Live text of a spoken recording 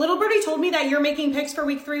Little Birdie told me that you're making picks for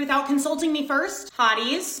week 3 without consulting me first.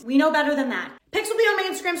 Hotties, we know better than that. Picks will be on my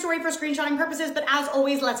Instagram story for screenshotting purposes, but as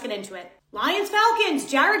always, let's get into it. Lions Falcons,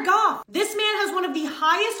 Jared Goff. This man has one of the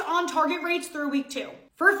highest on target rates through week 2.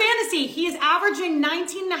 For fantasy, he is averaging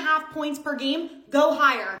 19.5 points per game. Go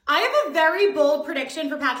higher. I have a very bold prediction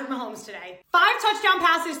for Patrick Mahomes today. 5 touchdown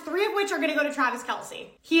passes, 3 of which are going to go to Travis Kelce.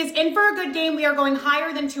 He is in for a good game. We are going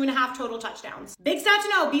higher than 2.5 total touchdowns. Big stat to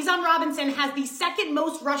know, Bijan Robinson has the second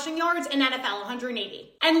most rushing yards in NFL,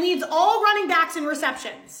 180, and leads all running backs in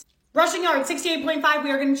receptions. Rushing yards, 68.5,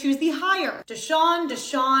 we are going to choose the higher.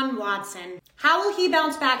 Deshaun Watson. How will he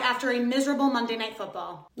bounce back after a miserable Monday Night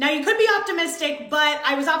Football? Now, you could be optimistic, but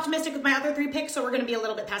I was optimistic with my other 3 picks, so we're going to be a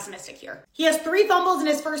little bit pessimistic here. He has 3 fumbles in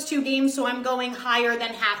his first 2 games, so I'm going higher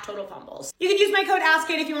than half total fumbles. You can use my code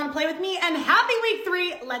ASKATE if you want to play with me, and happy week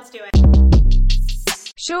 3. Let's do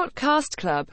it. Short Cast Club.